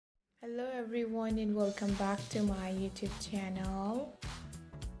Hello everyone and welcome back to my YouTube channel.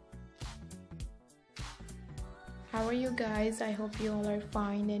 How are you guys? I hope you all are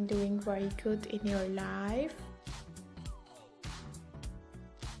fine and doing very good in your life.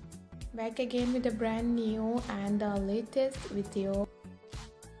 Back again with a brand new and the latest video.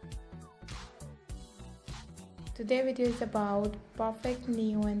 Today's video is about perfect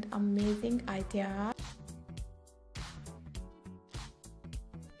new and amazing ideas.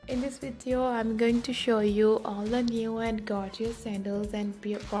 In this video, I'm going to show you all the new and gorgeous sandals and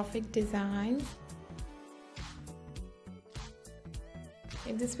perfect designs.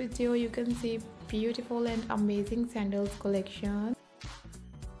 In this video, you can see beautiful and amazing sandals collection.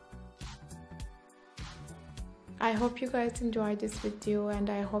 I hope you guys enjoyed this video and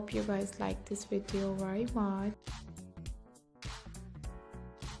I hope you guys like this video very much.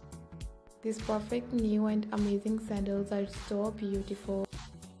 These perfect new and amazing sandals are so beautiful.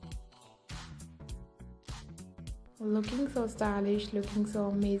 Looking so stylish, looking so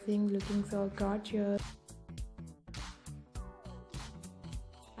amazing, looking so gorgeous.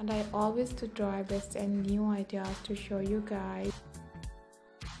 And I always to try best and new ideas to show you guys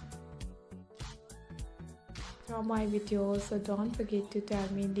from my videos, so don't forget to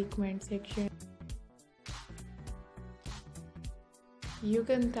tell me in the comment section. You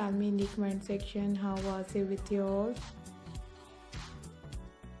can tell me in the comment section how was it with yours.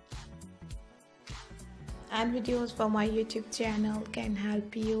 And videos for my YouTube channel can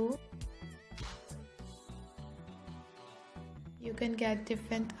help you. You can get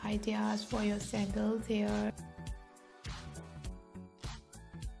different ideas for your sandals here.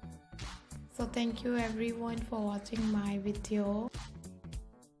 So thank you everyone for watching my video.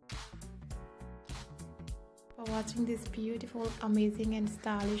 For watching these beautiful, amazing and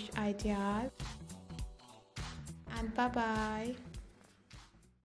stylish ideas. And bye bye.